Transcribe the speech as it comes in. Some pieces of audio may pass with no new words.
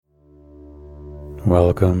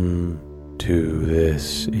Welcome to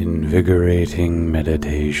this invigorating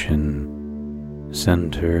meditation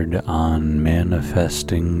centered on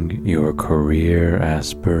manifesting your career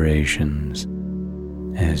aspirations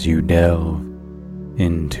as you delve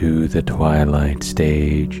into the twilight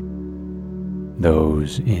stage,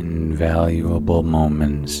 those invaluable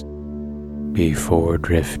moments before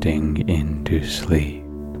drifting into sleep.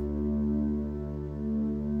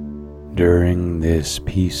 During this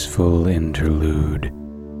peaceful interlude,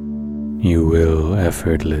 you will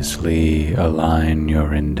effortlessly align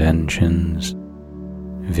your intentions,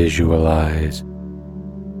 visualize,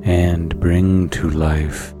 and bring to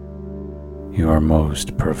life your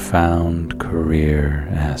most profound career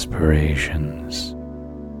aspirations.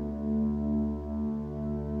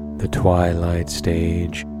 The twilight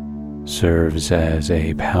stage serves as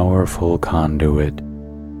a powerful conduit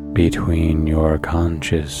between your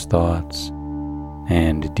conscious thoughts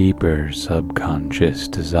and deeper subconscious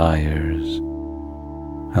desires,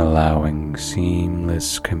 allowing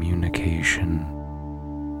seamless communication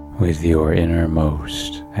with your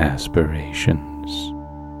innermost aspirations.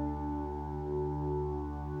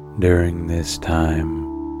 During this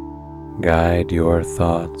time, guide your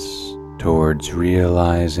thoughts towards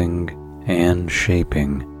realizing and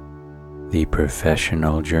shaping the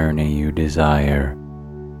professional journey you desire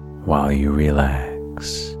while you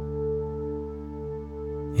relax.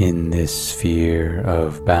 In this sphere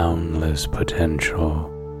of boundless potential,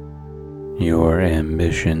 your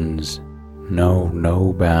ambitions know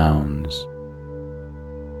no bounds.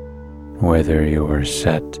 Whether you're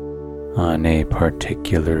set on a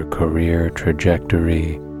particular career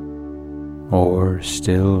trajectory or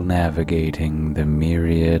still navigating the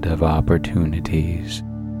myriad of opportunities,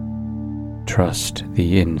 trust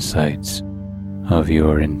the insights of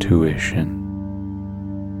your intuition.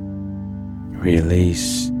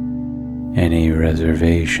 Release any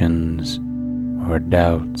reservations or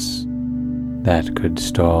doubts that could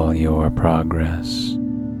stall your progress.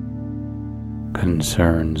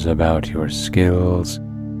 Concerns about your skills,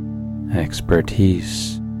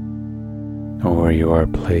 expertise, or your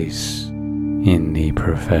place in the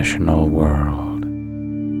professional world.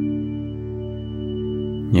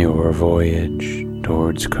 Your voyage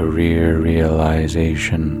towards career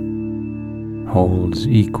realization holds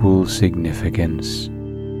equal significance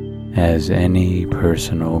as any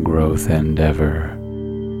personal growth endeavor.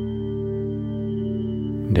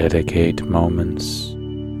 Dedicate moments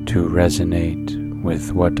to resonate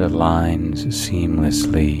with what aligns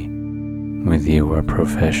seamlessly with your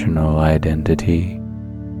professional identity.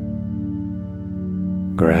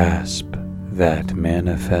 Grasp that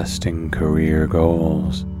manifesting career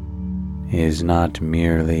goals is not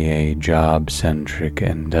merely a job-centric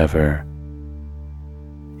endeavor.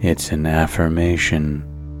 It's an affirmation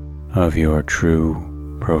of your true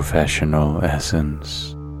professional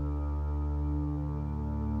essence.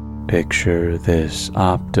 Picture this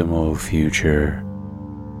optimal future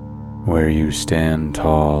where you stand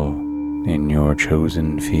tall in your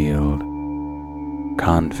chosen field,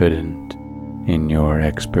 confident in your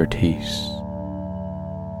expertise.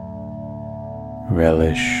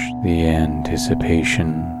 Relish the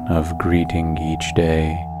anticipation of greeting each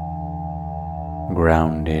day,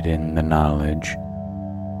 grounded in the knowledge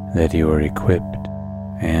that you are equipped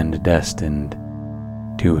and destined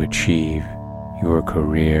to achieve your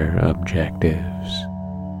career objectives.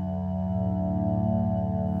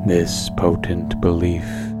 This potent belief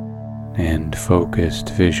and focused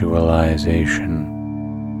visualization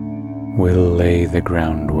will lay the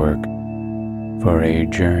groundwork for a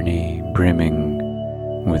journey brimming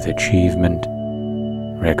with achievement,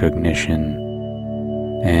 recognition,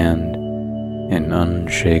 and an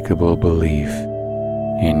unshakable belief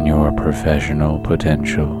in your professional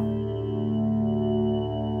potential.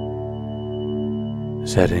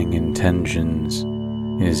 Setting intentions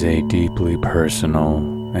is a deeply personal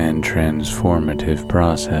and transformative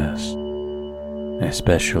process,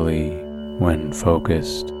 especially when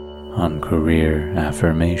focused on career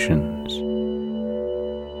affirmations.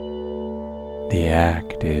 The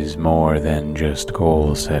act is more than just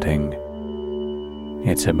goal setting.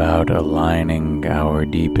 It's about aligning our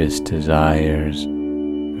deepest desires,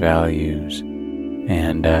 values,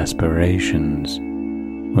 and aspirations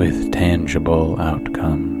with tangible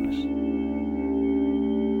outcomes.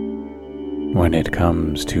 When it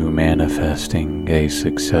comes to manifesting a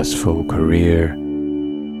successful career,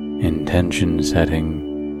 intention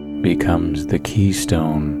setting becomes the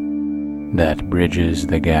keystone that bridges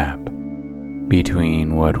the gap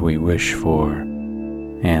between what we wish for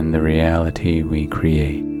and the reality we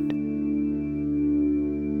create.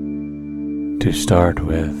 To start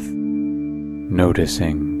with,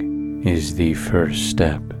 Noticing is the first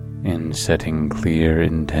step in setting clear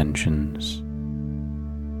intentions.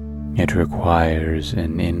 It requires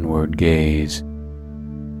an inward gaze,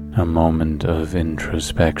 a moment of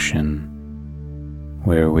introspection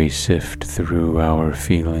where we sift through our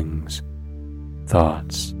feelings,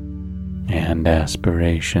 thoughts, and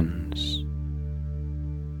aspirations.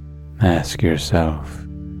 Ask yourself,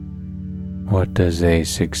 what does a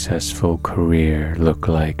successful career look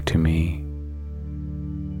like to me?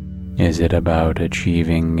 Is it about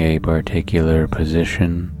achieving a particular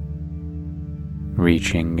position,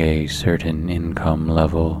 reaching a certain income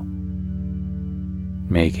level,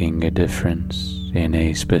 making a difference in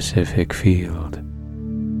a specific field,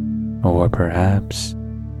 or perhaps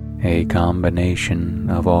a combination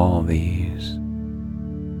of all these?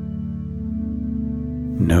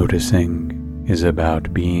 Noticing is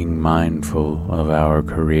about being mindful of our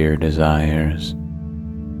career desires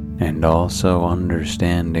and also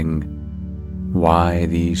understanding why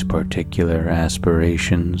these particular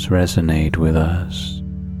aspirations resonate with us.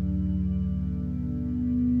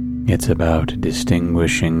 It's about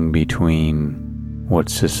distinguishing between what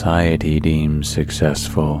society deems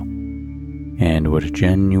successful and what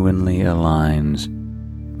genuinely aligns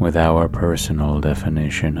with our personal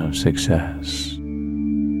definition of success.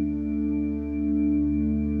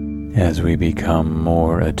 As we become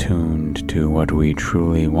more attuned to what we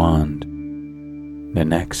truly want, the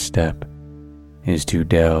next step is to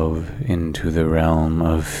delve into the realm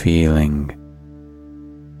of feeling.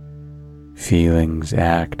 Feelings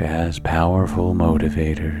act as powerful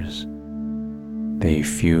motivators. They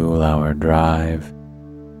fuel our drive,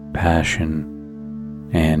 passion,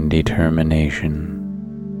 and determination.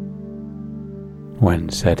 When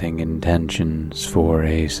setting intentions for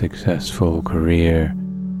a successful career,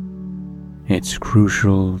 it's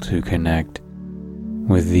crucial to connect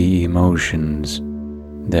with the emotions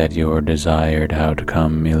that your desired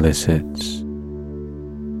outcome elicits.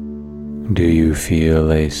 Do you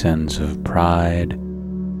feel a sense of pride,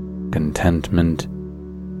 contentment,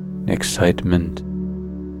 excitement,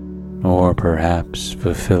 or perhaps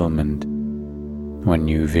fulfillment when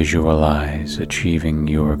you visualize achieving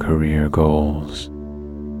your career goals?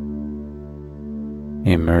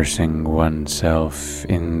 Immersing oneself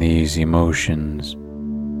in these emotions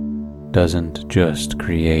doesn't just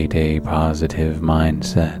create a positive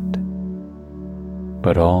mindset,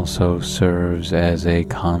 but also serves as a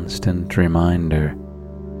constant reminder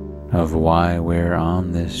of why we're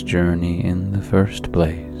on this journey in the first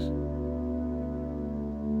place.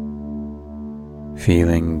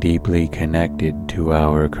 Feeling deeply connected to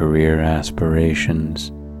our career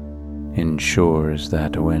aspirations ensures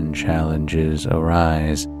that when challenges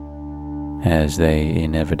arise, as they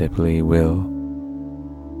inevitably will,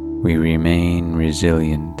 we remain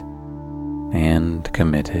resilient and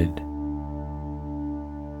committed.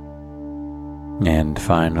 And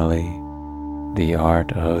finally, the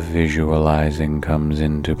art of visualizing comes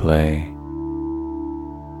into play.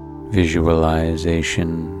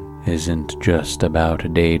 Visualization isn't just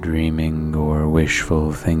about daydreaming or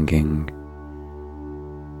wishful thinking.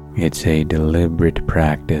 It's a deliberate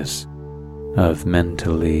practice of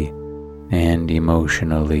mentally and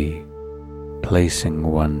emotionally placing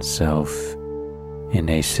oneself in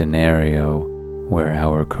a scenario where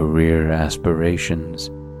our career aspirations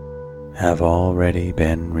have already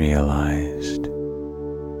been realized.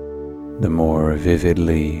 The more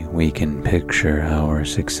vividly we can picture our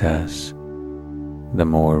success, the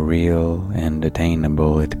more real and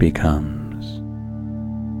attainable it becomes.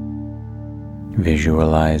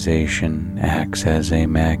 Visualization acts as a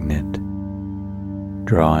magnet,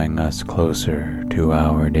 drawing us closer to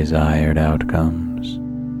our desired outcomes.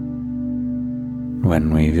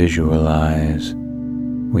 When we visualize,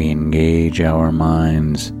 we engage our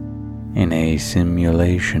minds in a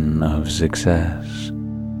simulation of success.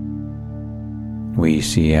 We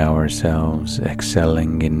see ourselves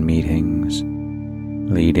excelling in meetings,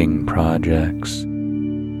 leading projects,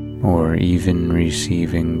 or even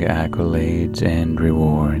receiving accolades and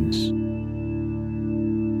rewards.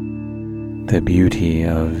 The beauty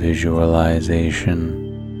of visualization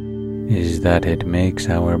is that it makes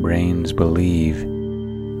our brains believe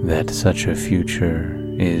that such a future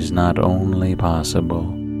is not only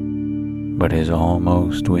possible, but is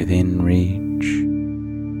almost within reach.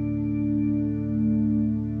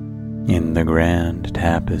 In the grand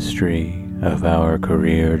tapestry of our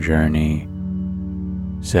career journey,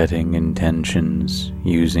 setting intentions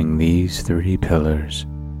using these 3 pillars,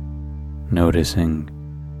 noticing,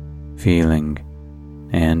 feeling,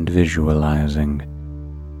 and visualizing,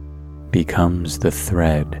 becomes the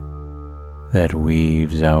thread that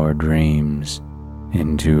weaves our dreams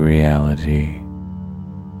into reality.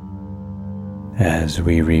 As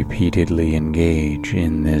we repeatedly engage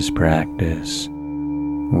in this practice,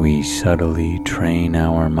 we subtly train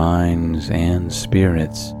our minds and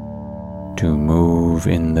spirits to move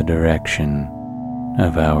in the direction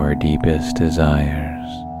of our deepest desires.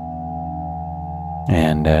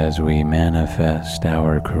 And as we manifest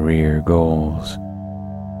our career goals,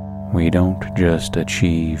 we don't just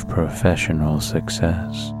achieve professional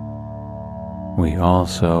success, we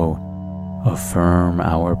also affirm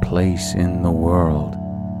our place in the world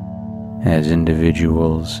as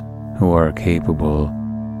individuals who are capable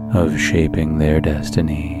of shaping their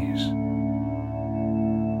destinies.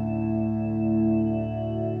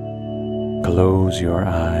 Close your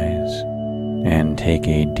eyes and take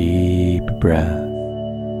a deep breath,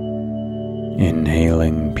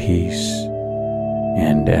 inhaling peace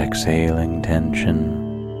and exhaling tension.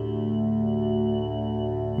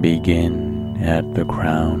 Begin at the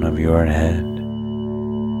crown of your head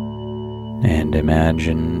and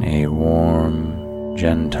imagine a warm,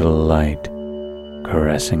 gentle light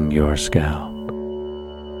caressing your scalp.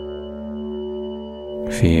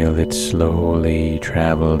 Feel it slowly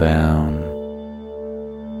travel down,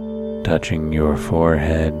 touching your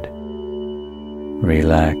forehead,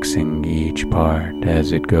 relaxing each part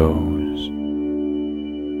as it goes.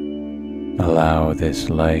 Allow this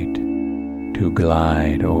light to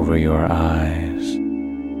glide over your eyes,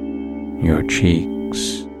 your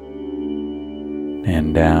cheeks,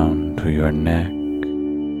 and down to your neck.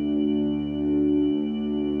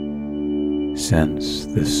 Sense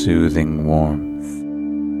the soothing warmth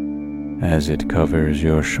as it covers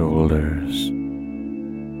your shoulders,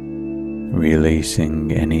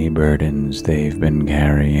 releasing any burdens they've been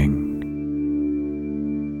carrying.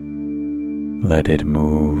 Let it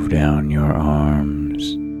move down your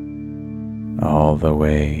arms, all the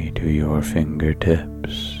way to your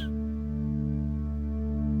fingertips.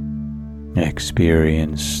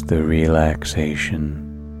 Experience the relaxation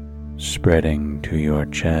spreading to your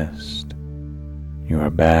chest, your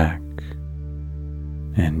back,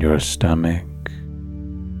 and your stomach.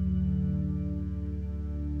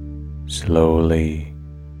 Slowly,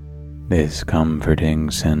 this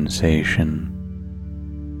comforting sensation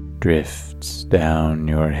drifts down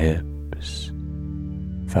your hips,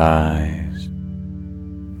 thighs,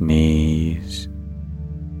 knees,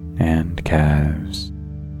 and calves.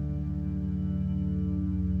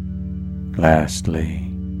 Lastly,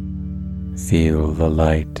 feel the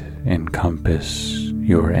light encompass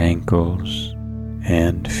your ankles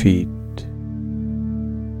and feet,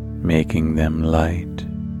 making them light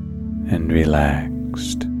and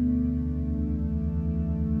relaxed.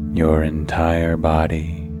 Your entire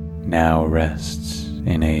body now rests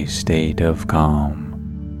in a state of calm.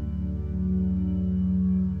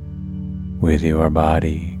 With your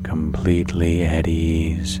body completely at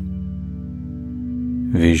ease,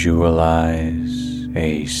 visualize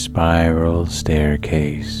a spiral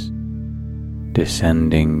staircase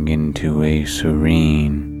descending into a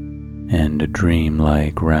serene and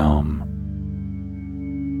dreamlike realm.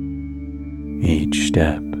 Each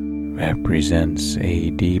step represents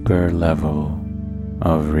a deeper level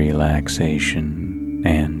of relaxation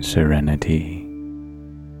and serenity.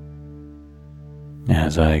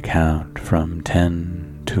 As I count from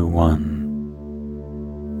 10 to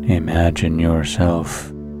 1, imagine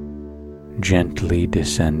yourself gently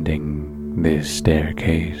descending this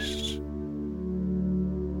staircase.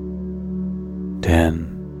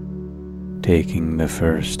 10, taking the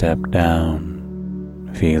first step down,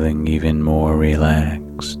 feeling even more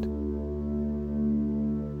relaxed.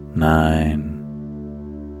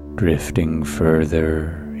 9, drifting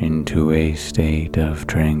further into a state of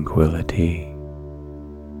tranquility.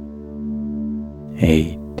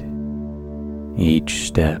 8, each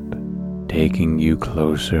step taking you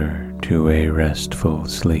closer to a restful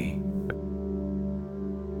sleep.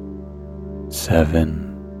 7,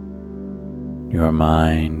 your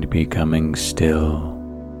mind becoming still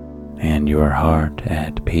and your heart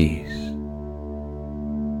at peace.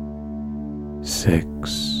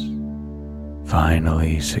 6,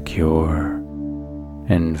 finally secure,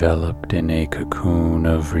 enveloped in a cocoon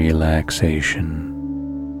of relaxation.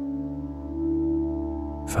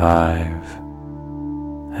 5,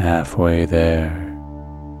 halfway there,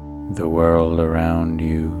 the world around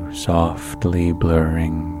you softly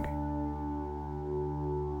blurring.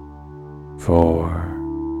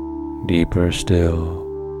 4, deeper still,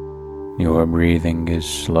 your breathing is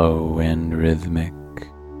slow and rhythmic.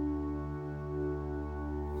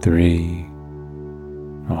 3,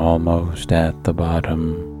 almost at the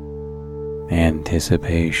bottom,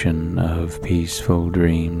 anticipation of peaceful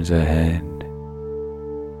dreams ahead.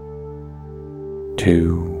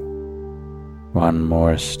 2. One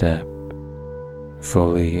more step,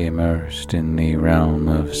 fully immersed in the realm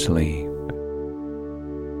of sleep.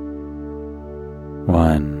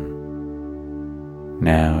 1.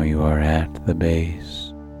 Now you are at the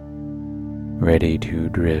base, ready to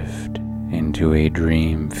drift into a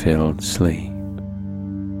dream-filled sleep.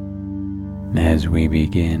 As we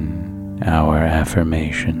begin our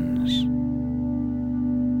affirmations,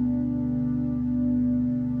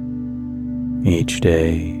 each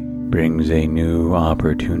day brings a new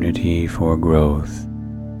opportunity for growth,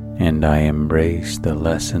 and I embrace the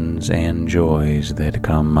lessons and joys that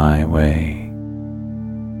come my way.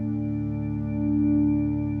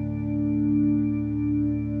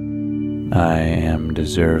 I am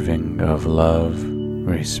deserving of love,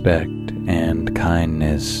 respect, and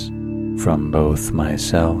kindness from both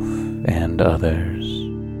myself and others.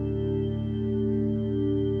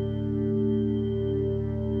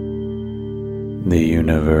 The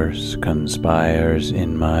universe conspires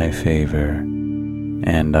in my favor,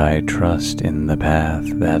 and I trust in the path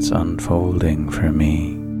that's unfolding for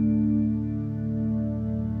me.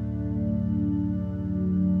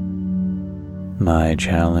 My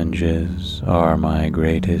challenges are my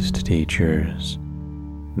greatest teachers.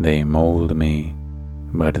 They mold me,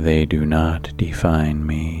 but they do not define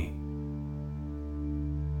me.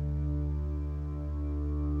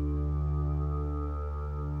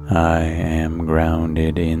 I am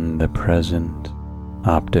grounded in the present,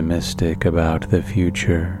 optimistic about the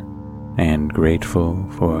future, and grateful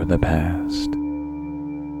for the past.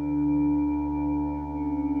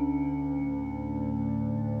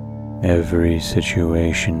 Every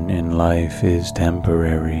situation in life is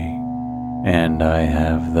temporary, and I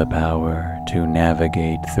have the power to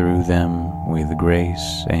navigate through them with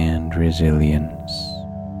grace and resilience.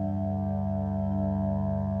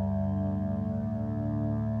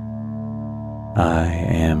 I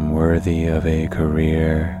am worthy of a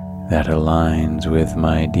career that aligns with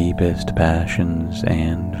my deepest passions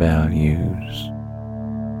and values.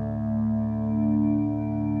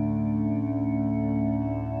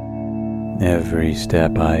 Every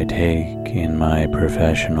step I take in my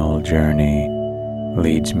professional journey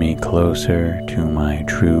leads me closer to my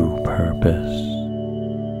true purpose.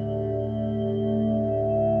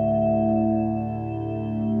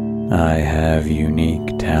 I have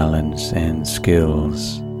unique talents and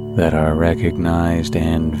skills that are recognized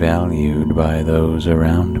and valued by those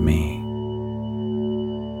around me.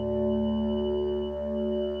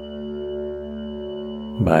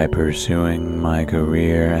 By pursuing my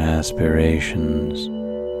career aspirations,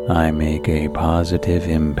 I make a positive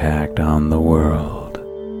impact on the world.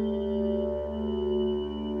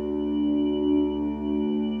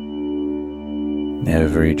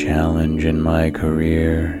 Every challenge in my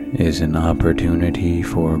career is an opportunity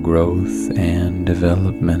for growth and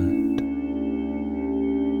development.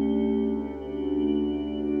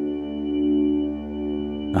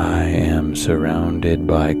 I am surrounded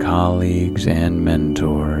by colleagues and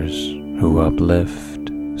mentors who uplift,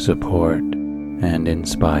 support, and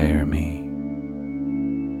inspire me.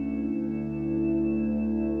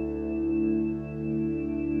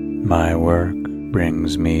 My work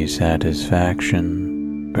brings me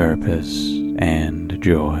satisfaction, purpose, and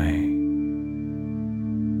joy.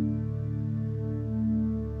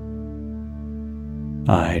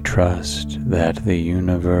 I trust that the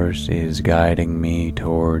universe is guiding me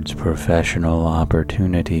towards professional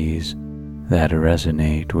opportunities that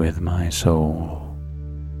resonate with my soul.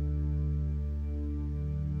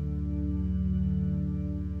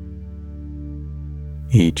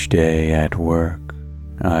 Each day at work,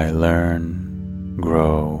 I learn,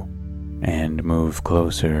 grow, and move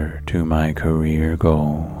closer to my career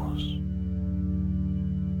goals.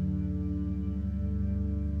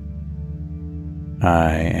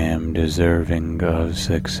 I am deserving of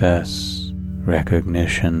success,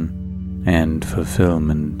 recognition, and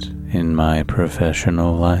fulfillment in my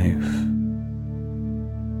professional life.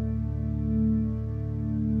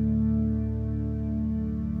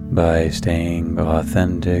 By staying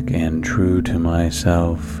authentic and true to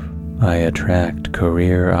myself, I attract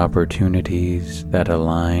career opportunities that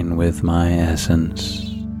align with my essence.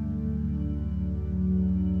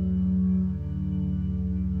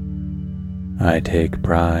 I take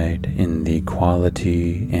pride in the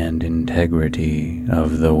quality and integrity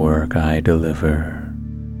of the work I deliver.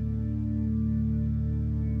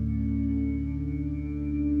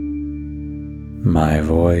 My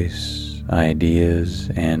voice, ideas,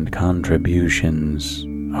 and contributions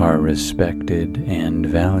are respected and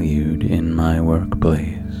valued in my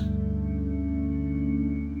workplace.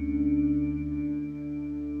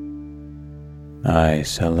 I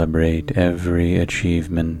celebrate every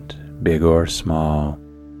achievement, big or small,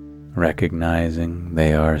 recognizing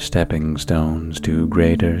they are stepping stones to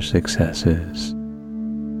greater successes.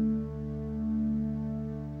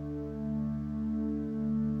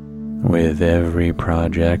 With every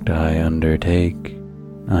project I undertake,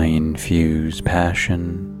 I infuse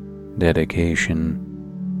passion,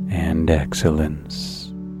 dedication, and excellence.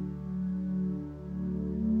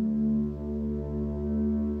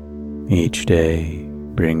 Each day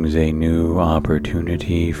brings a new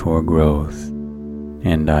opportunity for growth,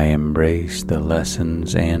 and I embrace the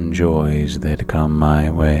lessons and joys that come my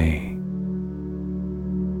way.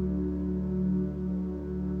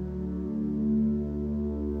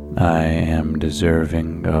 I am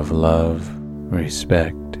deserving of love,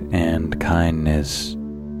 respect, and kindness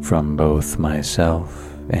from both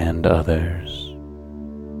myself and others.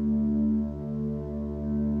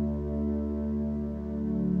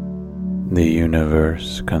 The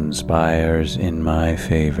universe conspires in my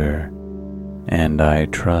favor, and I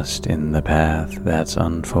trust in the path that's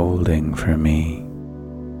unfolding for me.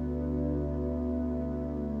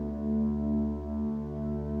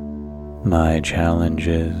 My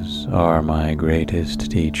challenges are my greatest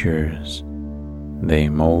teachers. They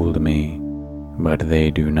mold me, but they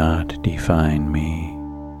do not define me.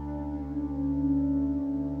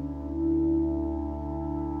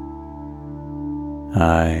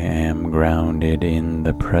 I am grounded in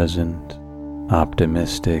the present,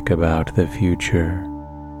 optimistic about the future,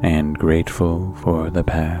 and grateful for the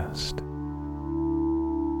past.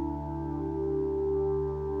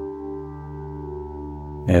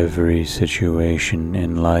 Every situation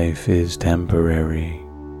in life is temporary,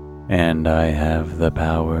 and I have the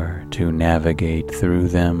power to navigate through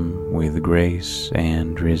them with grace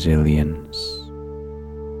and resilience.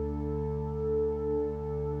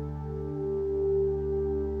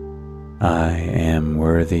 I am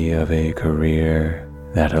worthy of a career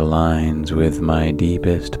that aligns with my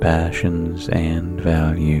deepest passions and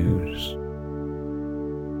values.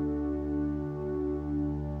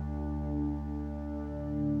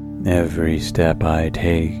 Every step I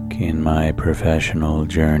take in my professional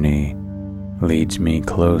journey leads me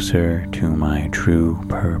closer to my true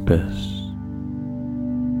purpose.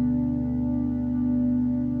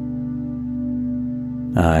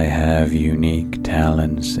 I have unique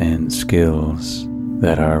talents and skills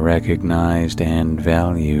that are recognized and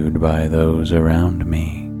valued by those around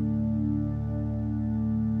me.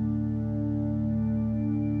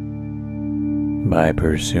 By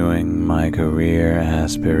pursuing my career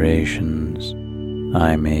aspirations,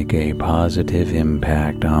 I make a positive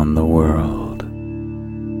impact on the world.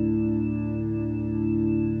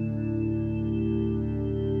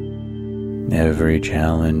 Every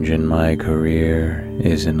challenge in my career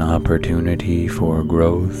is an opportunity for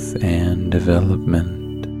growth and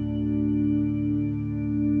development.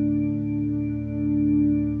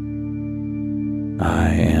 I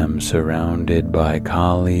am surrounded by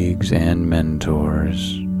colleagues and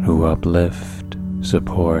mentors who uplift,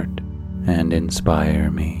 support, and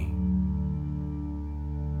inspire me.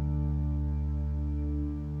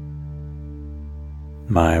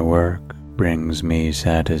 My work brings me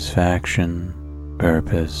satisfaction,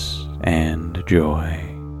 purpose, and joy.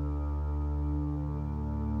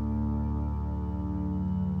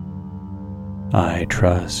 I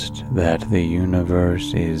trust that the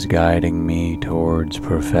universe is guiding me towards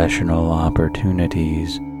professional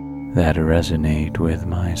opportunities that resonate with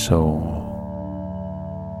my soul.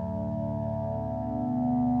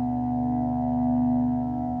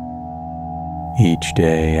 Each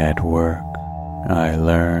day at work, I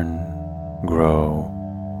learn, grow,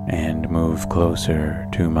 and move closer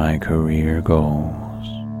to my career goals.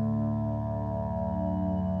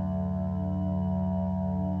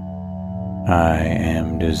 I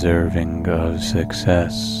am deserving of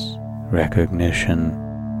success, recognition,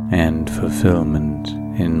 and fulfillment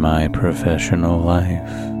in my professional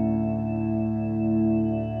life.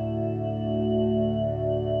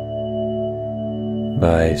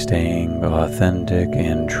 By staying authentic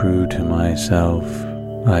and true to myself,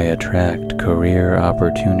 I attract career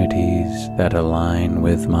opportunities that align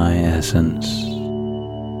with my essence.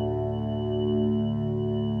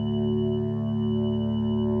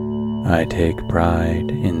 I take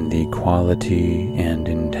pride in the quality and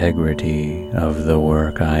integrity of the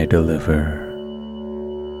work I deliver.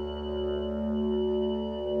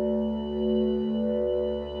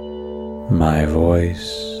 My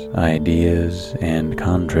voice, ideas, and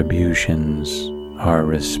contributions are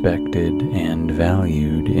respected and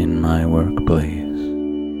valued in my workplace.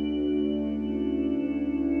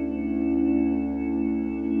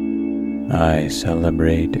 I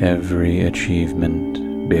celebrate every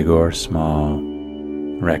achievement, big or small,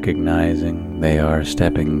 recognizing they are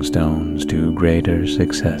stepping stones to greater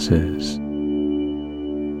successes.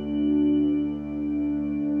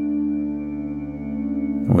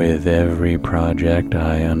 With every project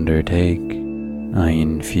I undertake, I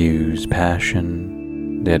infuse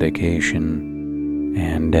passion, dedication,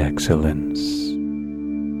 and excellence.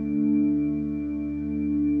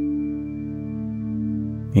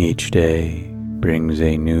 Each day brings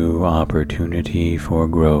a new opportunity for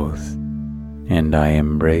growth, and I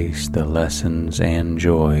embrace the lessons and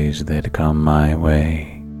joys that come my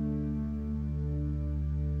way.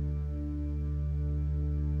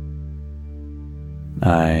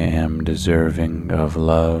 I am deserving of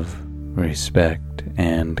love, respect,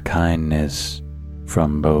 and kindness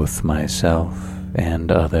from both myself and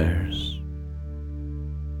others.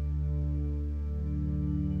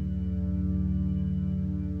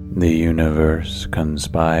 The universe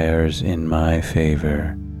conspires in my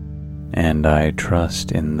favor, and I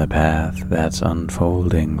trust in the path that's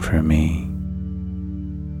unfolding for me.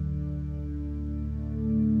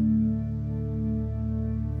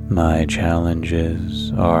 My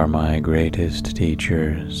challenges are my greatest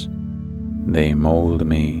teachers. They mold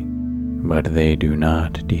me, but they do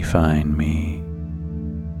not define me.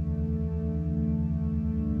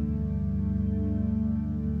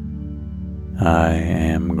 I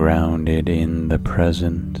am grounded in the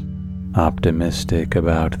present, optimistic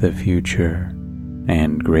about the future,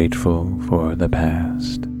 and grateful for the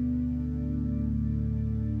past.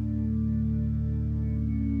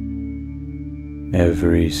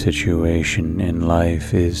 Every situation in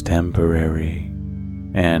life is temporary,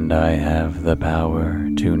 and I have the power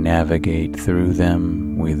to navigate through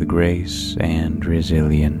them with grace and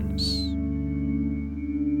resilience.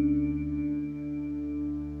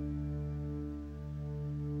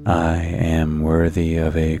 I am worthy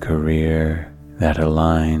of a career that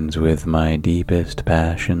aligns with my deepest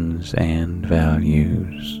passions and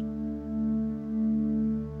values.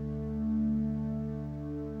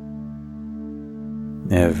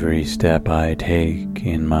 Every step I take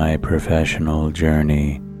in my professional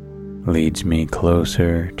journey leads me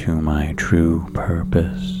closer to my true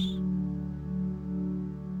purpose.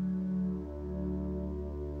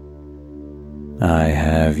 I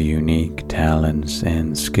have unique talents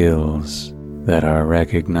and skills that are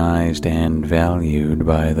recognized and valued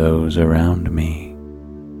by those around me.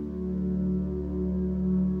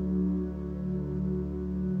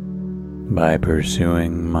 By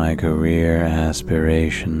pursuing my career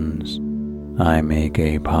aspirations, I make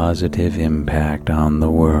a positive impact on the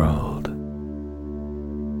world.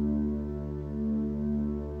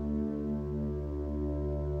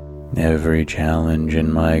 Every challenge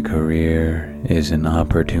in my career is an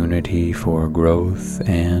opportunity for growth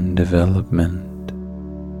and development.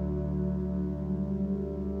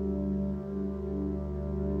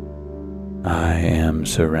 I am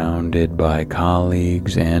surrounded by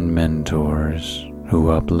colleagues and mentors who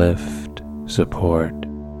uplift, support,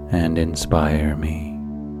 and inspire me.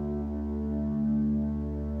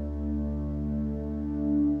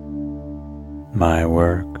 My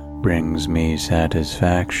work brings me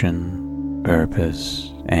satisfaction,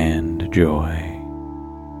 purpose, and joy.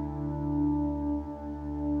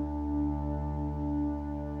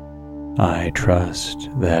 I trust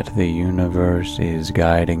that the universe is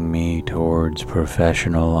guiding me towards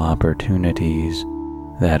professional opportunities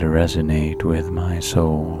that resonate with my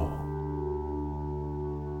soul.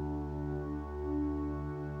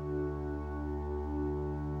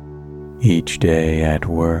 Each day at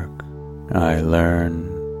work, I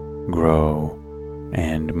learn, grow,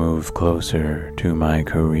 and move closer to my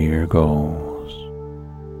career goals.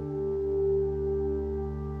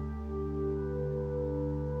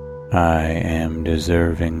 I am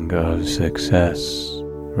deserving of success,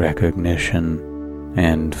 recognition,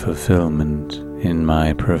 and fulfillment in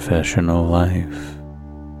my professional life.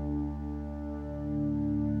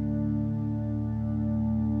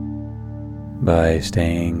 By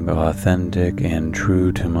staying authentic and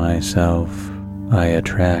true to myself, I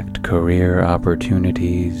attract career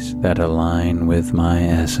opportunities that align with my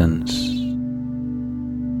essence.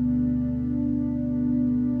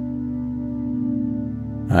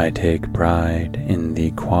 I take pride in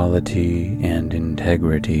the quality and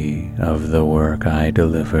integrity of the work I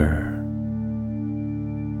deliver.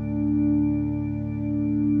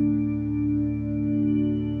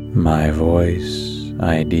 My voice,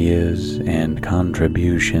 ideas, and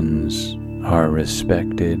contributions are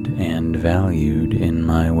respected and valued in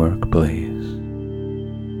my workplace.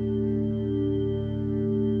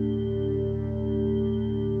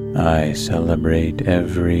 I celebrate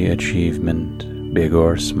every achievement, big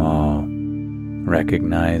or small,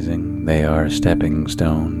 recognizing they are stepping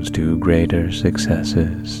stones to greater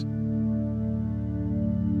successes.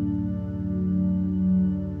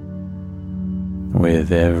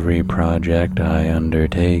 With every project I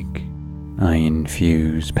undertake, I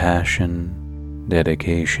infuse passion,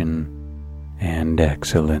 dedication, and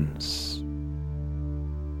excellence.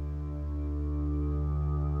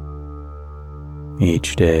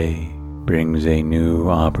 Each day brings a new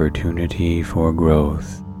opportunity for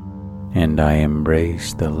growth, and I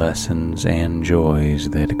embrace the lessons and joys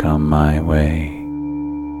that come my way.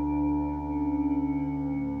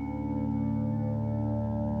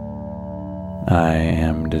 I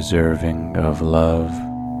am deserving of love,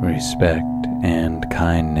 respect, and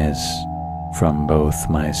kindness from both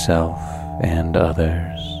myself and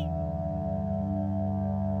others.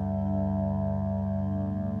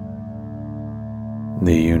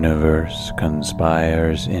 The universe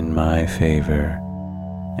conspires in my favor,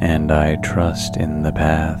 and I trust in the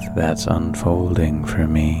path that's unfolding for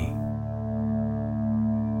me.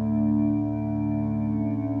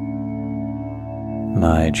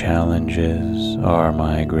 My challenges are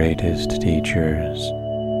my greatest teachers.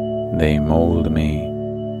 They mold me,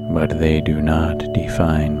 but they do not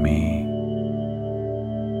define me.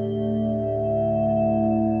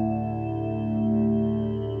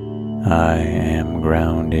 I am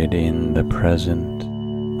grounded in the present,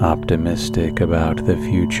 optimistic about the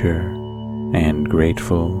future, and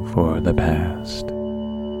grateful for the past.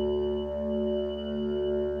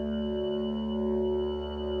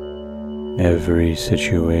 Every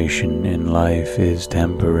situation in life is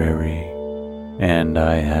temporary, and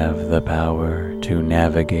I have the power to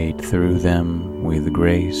navigate through them with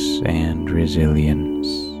grace and resilience.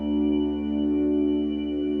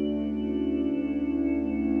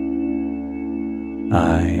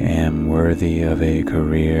 I am worthy of a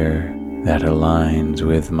career that aligns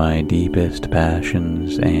with my deepest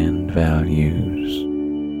passions and values.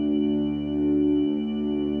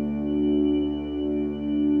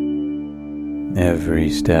 Every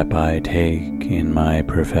step I take in my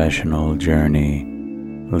professional journey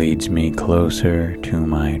leads me closer to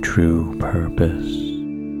my true purpose.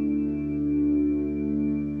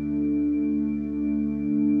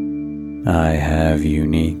 I have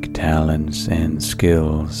unique talents and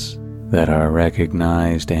skills that are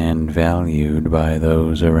recognized and valued by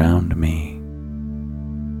those around me.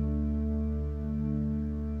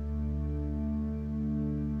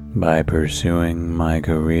 By pursuing my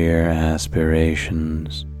career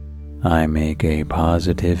aspirations, I make a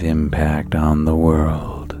positive impact on the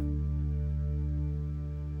world.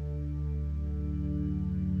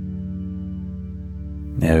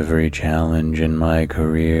 Every challenge in my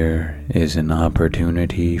career is an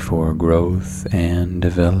opportunity for growth and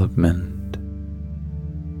development.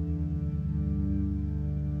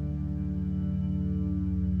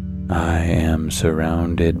 I am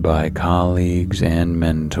surrounded by colleagues and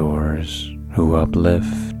mentors who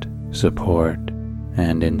uplift, support,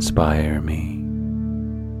 and inspire me.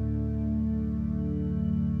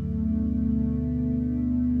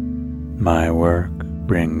 My work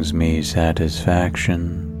brings me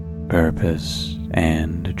satisfaction, purpose,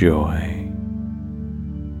 and joy.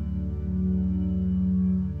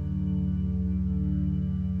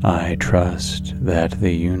 I trust that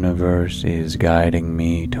the universe is guiding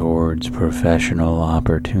me towards professional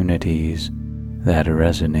opportunities that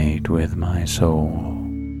resonate with my soul.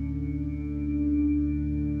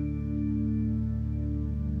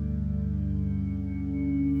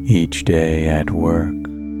 Each day at work,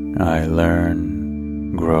 I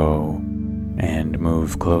learn, grow, and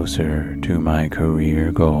move closer to my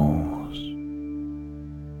career goals.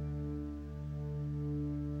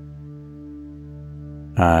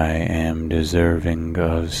 I am deserving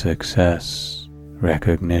of success,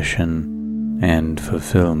 recognition, and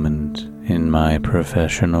fulfillment in my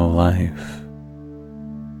professional life.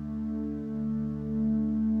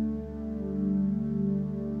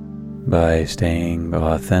 By staying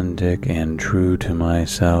authentic and true to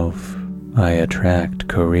myself, I attract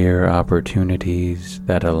career opportunities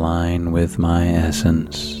that align with my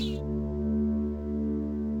essence.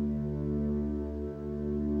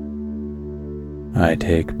 I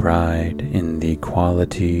take pride in the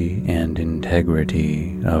quality and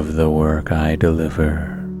integrity of the work I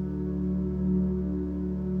deliver.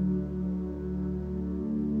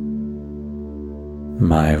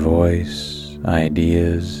 My voice,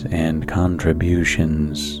 ideas, and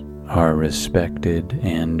contributions are respected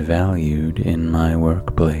and valued in my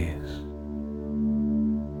workplace.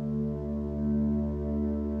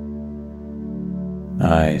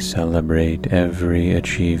 I celebrate every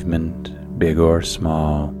achievement, big or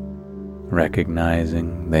small,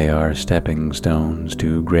 recognizing they are stepping stones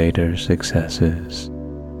to greater successes.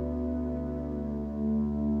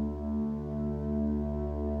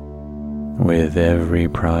 With every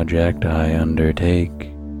project I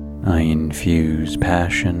undertake, I infuse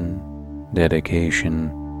passion, dedication,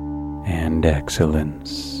 and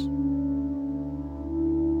excellence.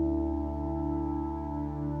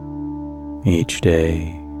 Each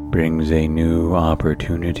day brings a new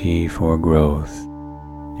opportunity for growth,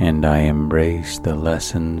 and I embrace the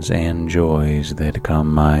lessons and joys that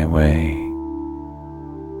come my way.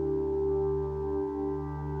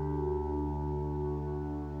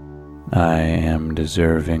 I am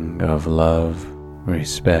deserving of love,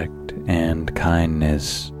 respect, and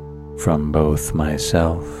kindness from both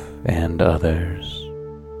myself and others.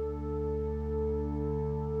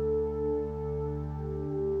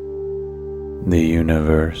 The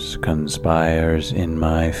universe conspires in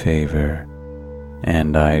my favor,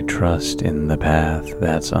 and I trust in the path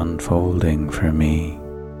that's unfolding for me.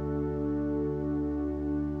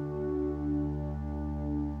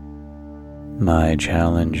 My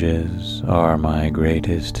challenges are my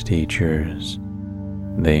greatest teachers.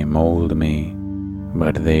 They mold me,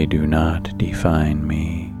 but they do not define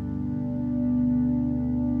me.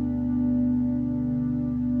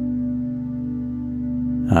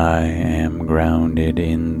 I am grounded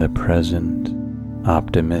in the present,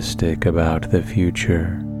 optimistic about the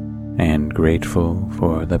future, and grateful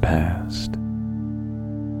for the past.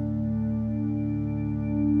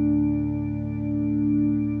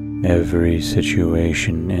 Every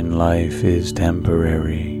situation in life is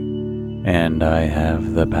temporary, and I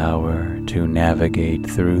have the power to navigate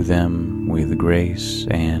through them with grace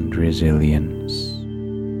and resilience.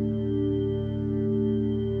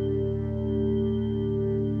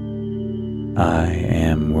 I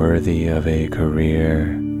am worthy of a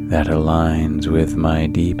career that aligns with my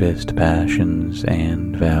deepest passions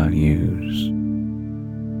and values.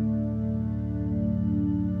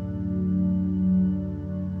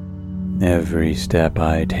 Every step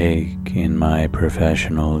I take in my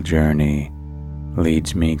professional journey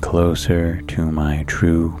leads me closer to my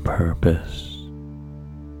true purpose.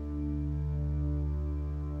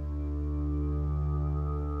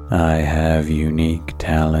 I have unique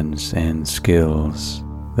talents and skills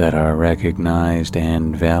that are recognized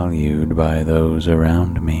and valued by those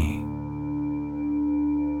around me.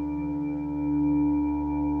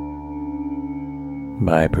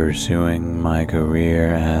 By pursuing my career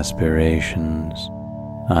aspirations,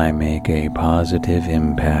 I make a positive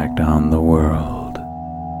impact on the world.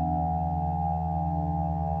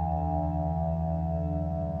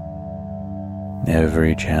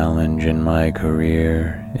 Every challenge in my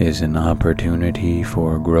career is an opportunity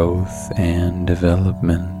for growth and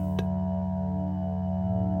development.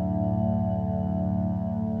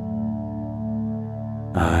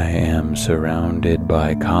 I am surrounded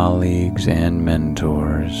by colleagues and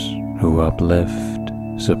mentors who uplift,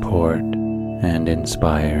 support, and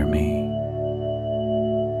inspire me.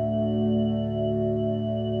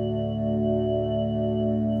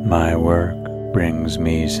 My work brings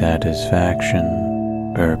me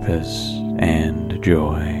satisfaction, purpose, and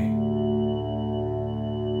joy.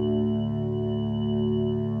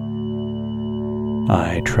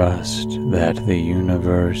 I trust that the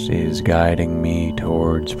universe is guiding me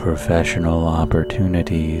towards professional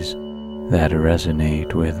opportunities that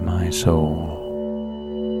resonate with my soul.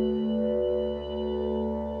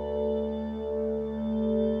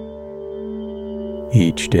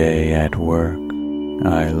 Each day at work,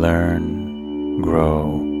 I learn,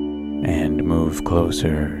 grow, and move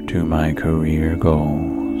closer to my career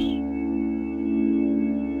goals.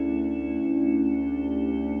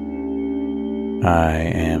 I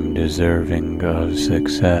am deserving of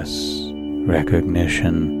success,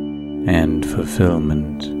 recognition, and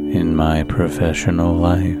fulfillment in my professional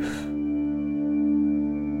life.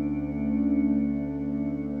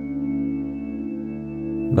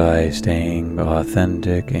 By staying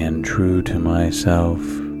authentic and true to myself,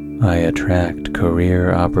 I attract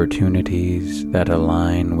career opportunities that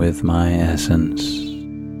align with my essence.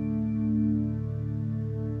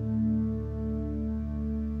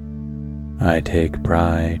 I take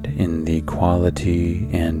pride in the quality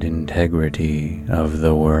and integrity of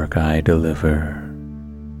the work I deliver.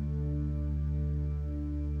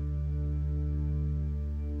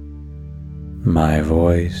 My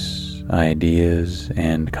voice, ideas,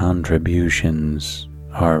 and contributions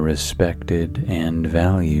are respected and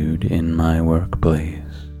valued in my workplace.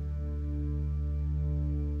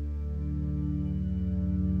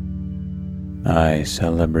 I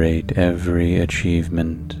celebrate every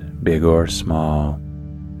achievement, big or small,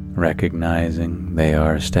 recognizing they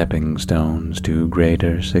are stepping stones to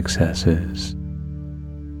greater successes.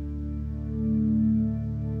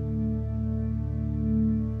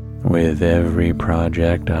 With every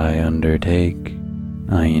project I undertake,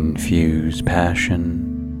 I infuse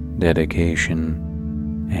passion,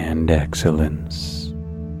 dedication, and excellence.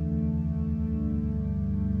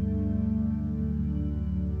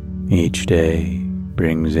 Each day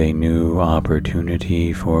brings a new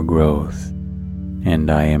opportunity for growth, and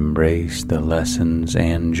I embrace the lessons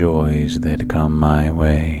and joys that come my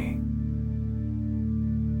way.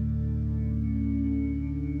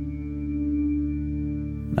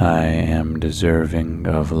 I am deserving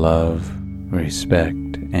of love,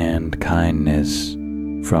 respect, and kindness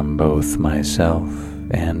from both myself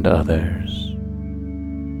and others.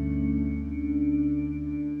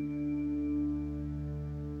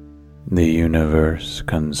 The universe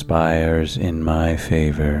conspires in my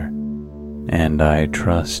favor, and I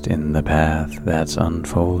trust in the path that's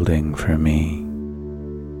unfolding for me.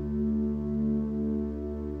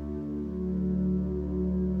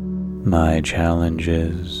 My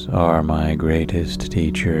challenges are my greatest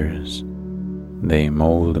teachers. They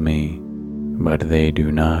mold me, but they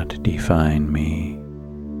do not define me.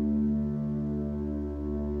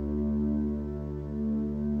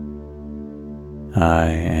 I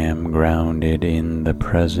am grounded in the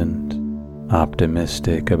present,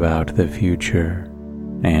 optimistic about the future,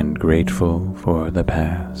 and grateful for the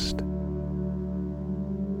past.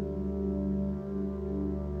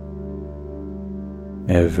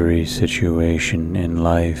 Every situation in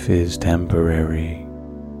life is temporary,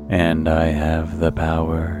 and I have the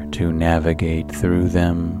power to navigate through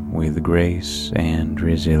them with grace and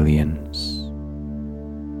resilience.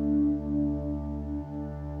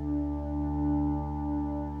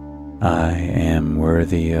 I am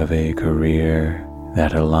worthy of a career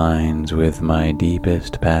that aligns with my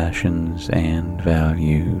deepest passions and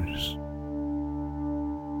values.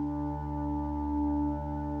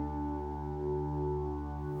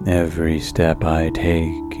 Every step I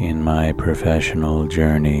take in my professional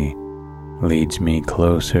journey leads me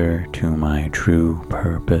closer to my true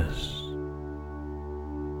purpose.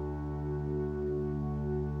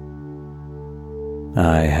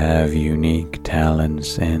 I have unique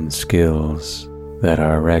talents and skills that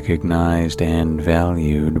are recognized and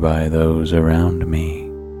valued by those around me.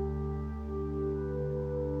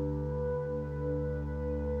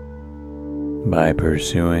 By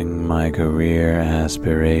pursuing my career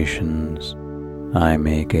aspirations, I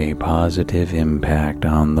make a positive impact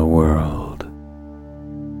on the world.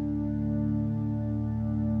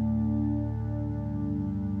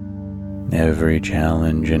 Every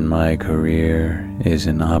challenge in my career is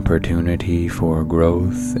an opportunity for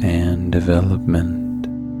growth and development.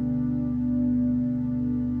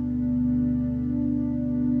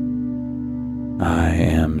 I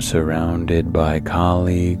am surrounded by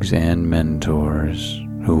colleagues and mentors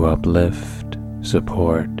who uplift,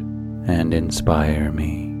 support, and inspire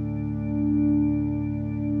me.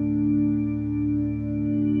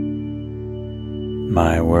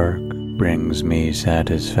 My work brings me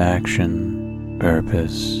satisfaction,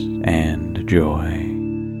 purpose, and joy.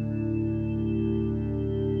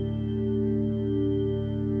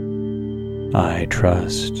 I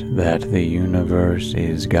trust that the universe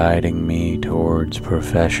is guiding me towards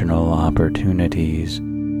professional opportunities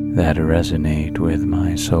that resonate with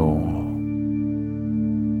my soul.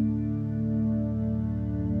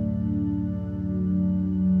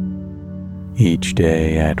 Each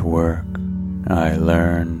day at work, I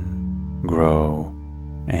learn, grow,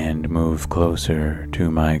 and move closer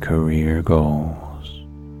to my career goals.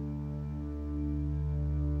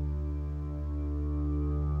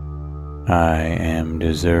 I am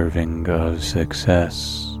deserving of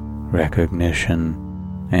success, recognition,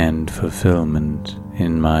 and fulfillment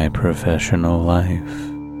in my professional life.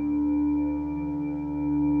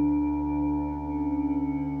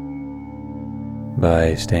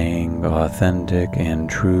 By staying authentic and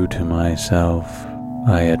true to myself,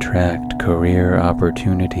 I attract career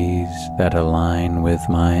opportunities that align with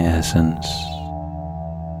my essence.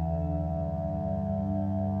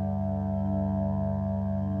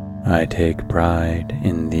 I take pride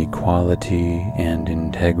in the quality and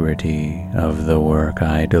integrity of the work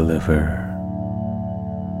I deliver.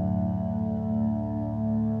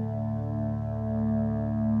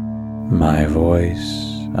 My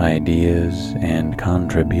voice, ideas, and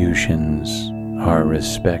contributions are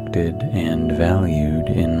respected and valued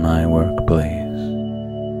in my workplace.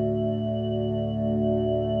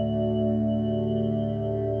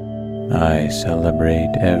 I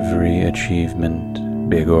celebrate every achievement,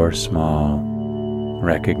 big or small,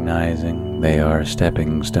 recognizing they are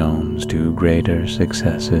stepping stones to greater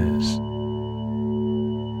successes.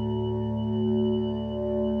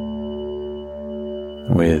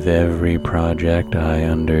 With every project I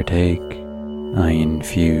undertake, I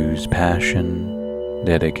infuse passion,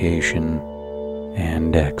 dedication,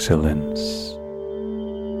 and excellence.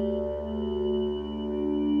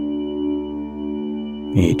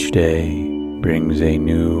 Each day brings a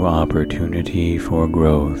new opportunity for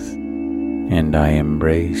growth, and I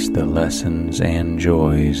embrace the lessons and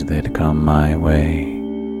joys that come my way.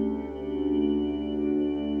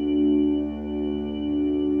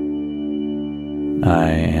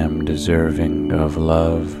 I am deserving of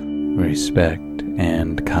love, respect,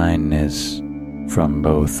 and kindness from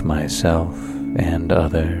both myself and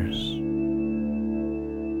others.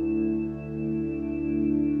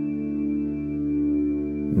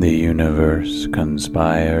 The universe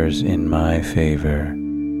conspires in my favor,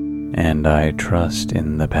 and I trust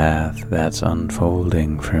in the path that's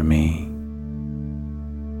unfolding for me.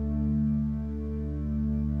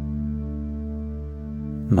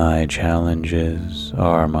 My challenges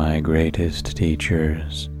are my greatest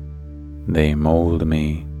teachers. They mold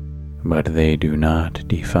me, but they do not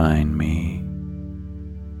define me.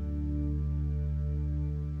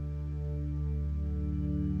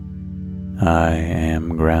 I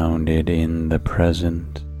am grounded in the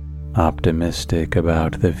present, optimistic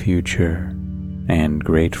about the future, and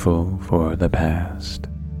grateful for the past.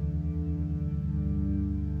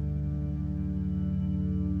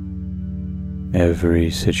 Every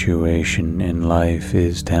situation in life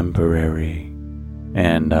is temporary,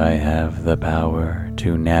 and I have the power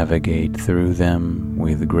to navigate through them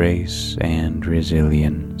with grace and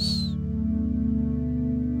resilience.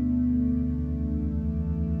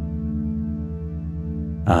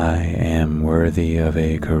 I am worthy of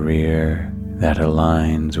a career that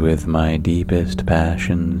aligns with my deepest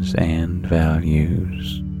passions and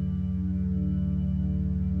values.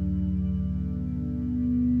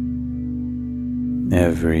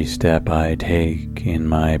 Every step I take in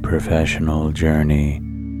my professional journey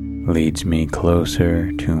leads me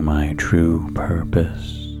closer to my true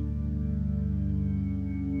purpose.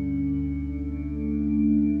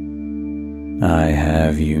 I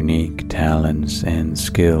have unique talents and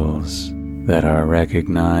skills that are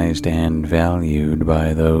recognized and valued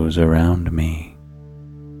by those around me.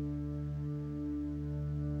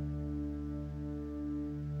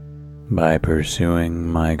 By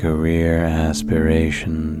pursuing my career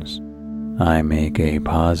aspirations, I make a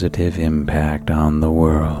positive impact on the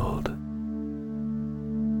world.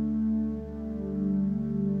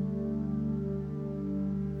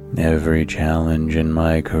 Every challenge in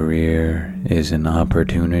my career is an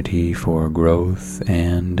opportunity for growth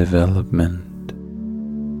and development.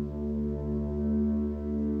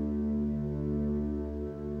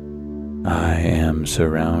 I am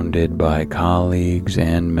surrounded by colleagues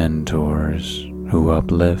and mentors who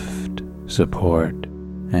uplift, support,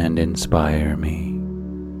 and inspire me.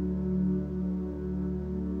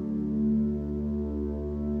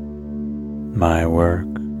 My work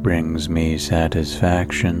brings me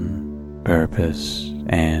satisfaction, purpose,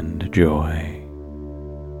 and joy.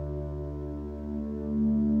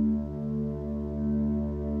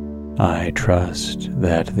 I trust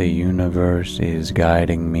that the universe is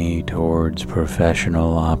guiding me towards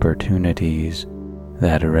professional opportunities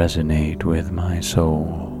that resonate with my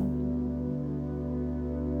soul.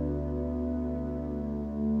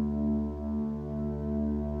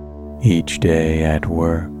 Each day at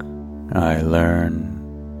work, I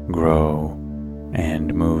learn, grow,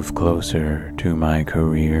 and move closer to my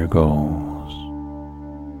career goals.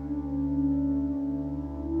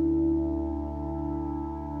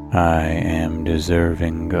 I am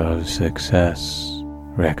deserving of success,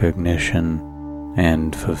 recognition,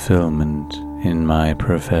 and fulfillment in my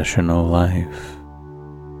professional life.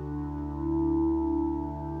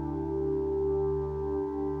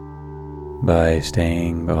 By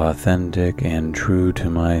staying authentic and true to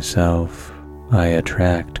myself, I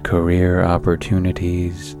attract career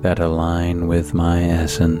opportunities that align with my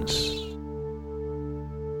essence.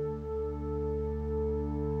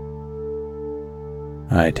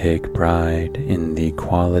 I take pride in the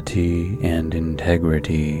quality and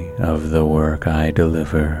integrity of the work I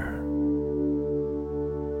deliver.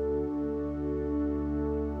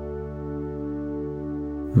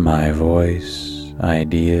 My voice,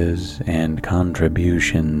 ideas, and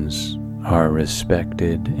contributions are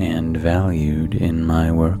respected and valued in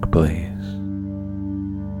my workplace.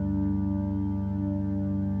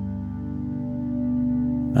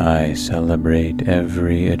 I celebrate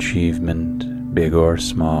every achievement, big or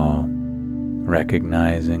small,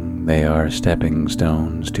 recognizing they are stepping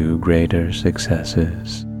stones to greater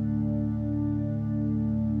successes.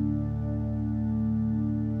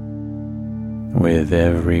 With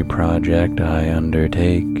every project I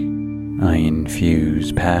undertake, I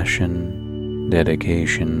infuse passion,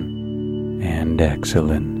 dedication, and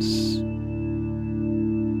excellence.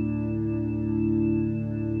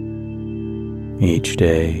 Each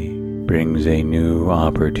day brings a new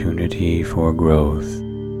opportunity for growth,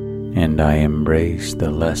 and I embrace the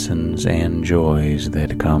lessons and joys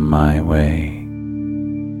that come my way.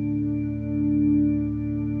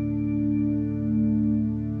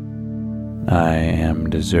 I am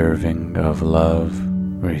deserving of love,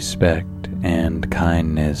 respect, and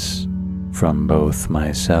kindness from both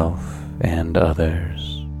myself and others.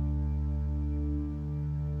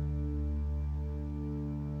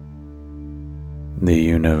 The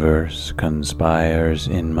universe conspires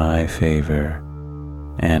in my favor,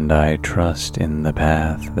 and I trust in the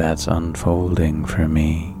path that's unfolding for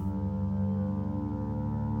me.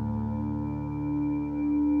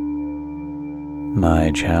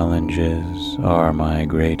 My challenges are my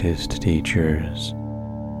greatest teachers.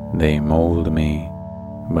 They mold me,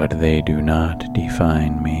 but they do not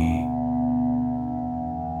define me.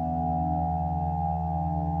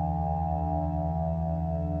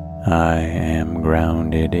 I am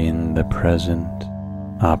grounded in the present,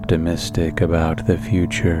 optimistic about the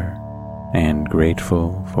future, and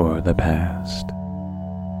grateful for the past.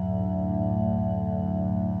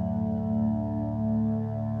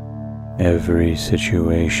 Every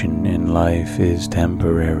situation in life is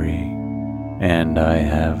temporary, and I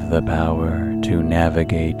have the power to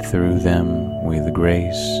navigate through them with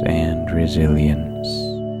grace and resilience.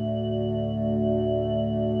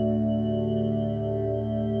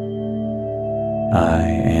 I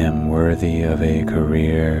am worthy of a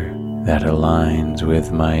career that aligns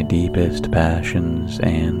with my deepest passions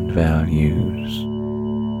and values.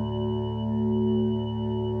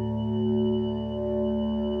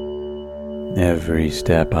 Every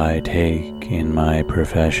step I take in my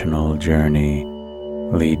professional journey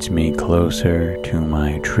leads me closer to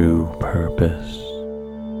my true purpose.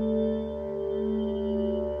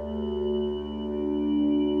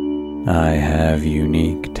 I have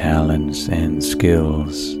unique talents and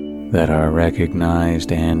skills that are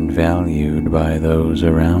recognized and valued by those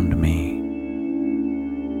around me.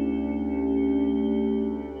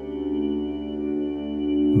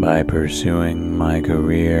 By pursuing my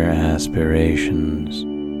career aspirations,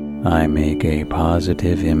 I make a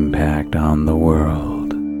positive impact on the world.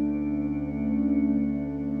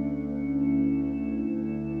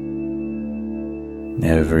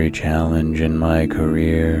 Every challenge in my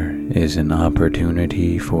career is an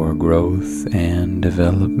opportunity for growth and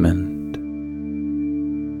development.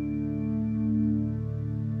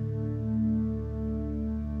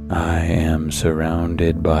 I am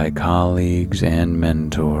surrounded by colleagues and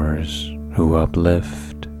mentors who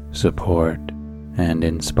uplift, support, and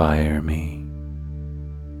inspire me.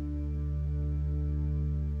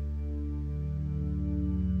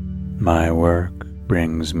 My work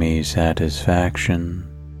brings me satisfaction,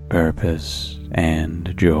 purpose,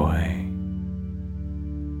 and joy.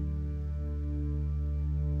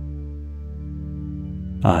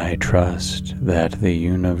 I trust that the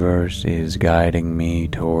universe is guiding me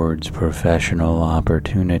towards professional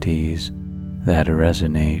opportunities that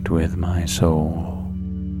resonate with my soul.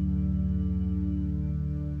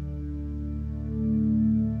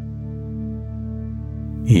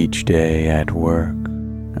 Each day at work,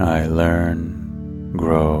 I learn,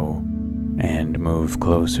 grow, and move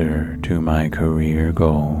closer to my career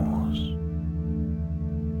goals.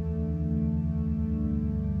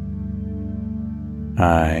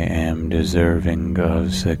 I am deserving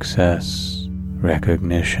of success,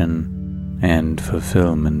 recognition, and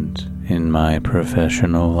fulfillment in my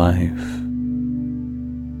professional life.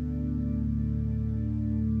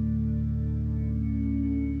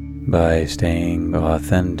 By staying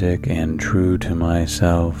authentic and true to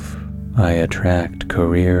myself, I attract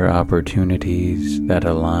career opportunities that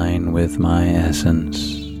align with my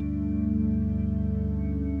essence.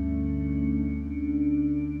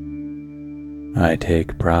 I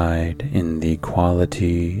take pride in the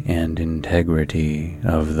quality and integrity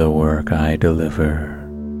of the work I deliver.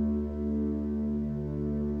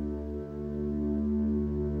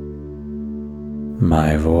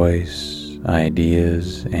 My voice,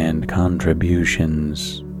 ideas, and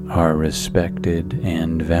contributions are respected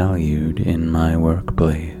and valued in my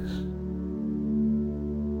workplace.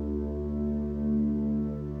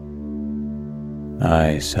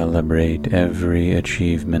 I celebrate every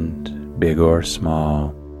achievement, big or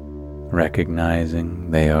small,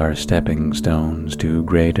 recognizing they are stepping stones to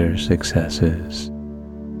greater successes.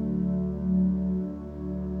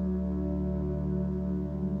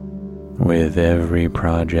 With every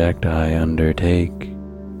project I undertake,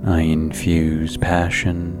 I infuse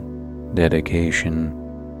passion, dedication,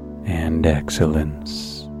 and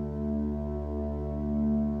excellence.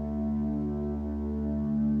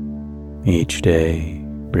 Each day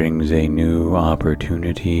brings a new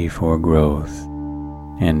opportunity for growth,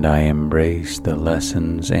 and I embrace the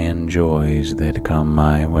lessons and joys that come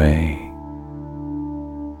my way.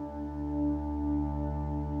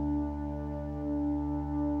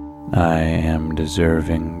 I am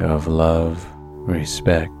deserving of love,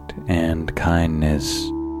 respect, and kindness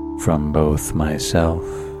from both myself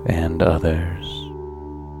and others.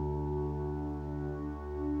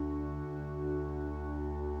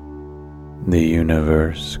 The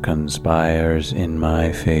universe conspires in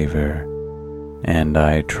my favor, and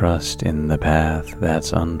I trust in the path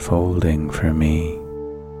that's unfolding for me.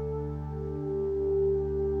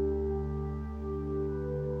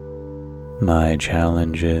 My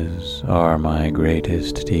challenges are my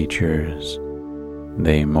greatest teachers.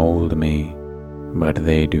 They mold me, but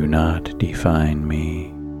they do not define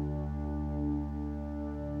me.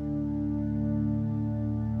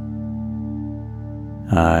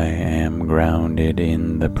 I am grounded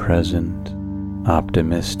in the present,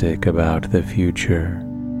 optimistic about the future,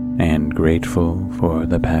 and grateful for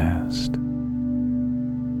the past.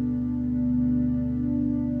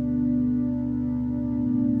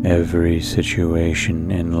 Every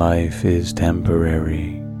situation in life is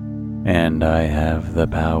temporary, and I have the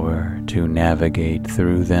power to navigate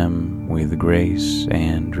through them with grace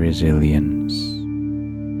and resilience.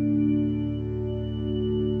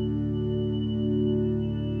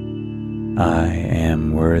 I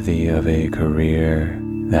am worthy of a career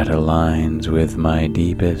that aligns with my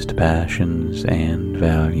deepest passions and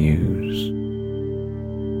values.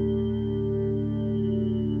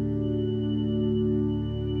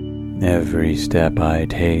 Every step I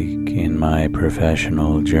take in my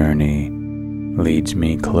professional journey leads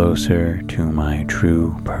me closer to my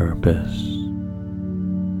true purpose.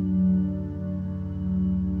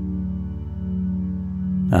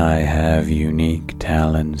 I have unique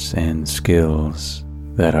talents and skills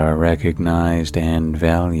that are recognized and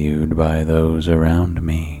valued by those around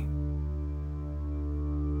me.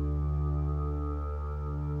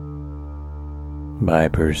 By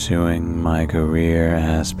pursuing my career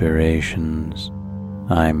aspirations,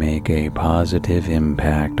 I make a positive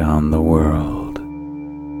impact on the world.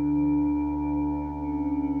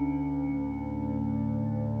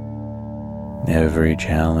 Every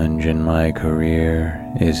challenge in my career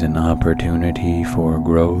is an opportunity for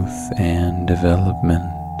growth and development.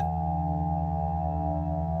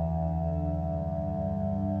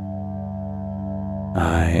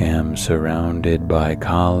 I am surrounded by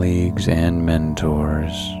colleagues and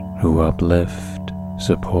mentors who uplift,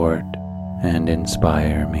 support, and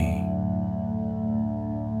inspire me.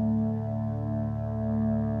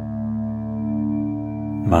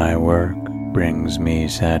 My work brings me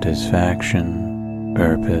satisfaction,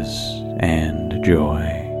 purpose, and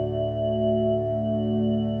joy.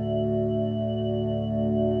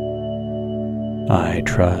 I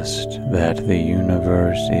trust that the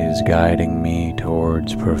universe is guiding me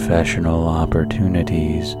towards professional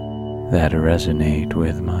opportunities that resonate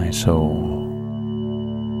with my soul.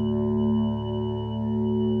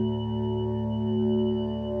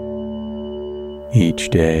 Each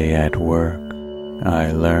day at work,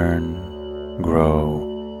 I learn, grow,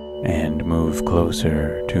 and move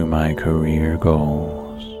closer to my career goals.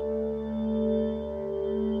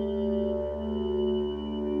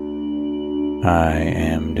 I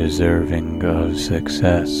am deserving of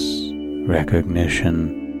success,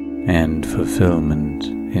 recognition, and fulfillment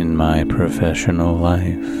in my professional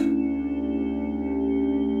life.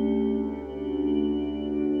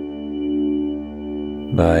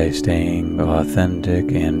 By staying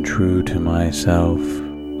authentic and true to myself,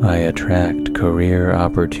 I attract career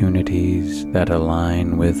opportunities that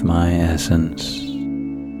align with my essence.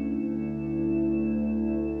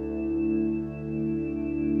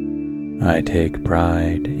 I take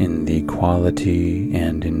pride in the quality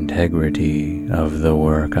and integrity of the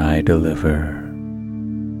work I deliver.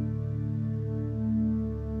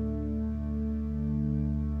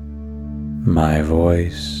 My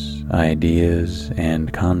voice, ideas,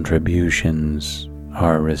 and contributions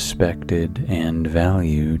are respected and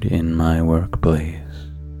valued in my workplace.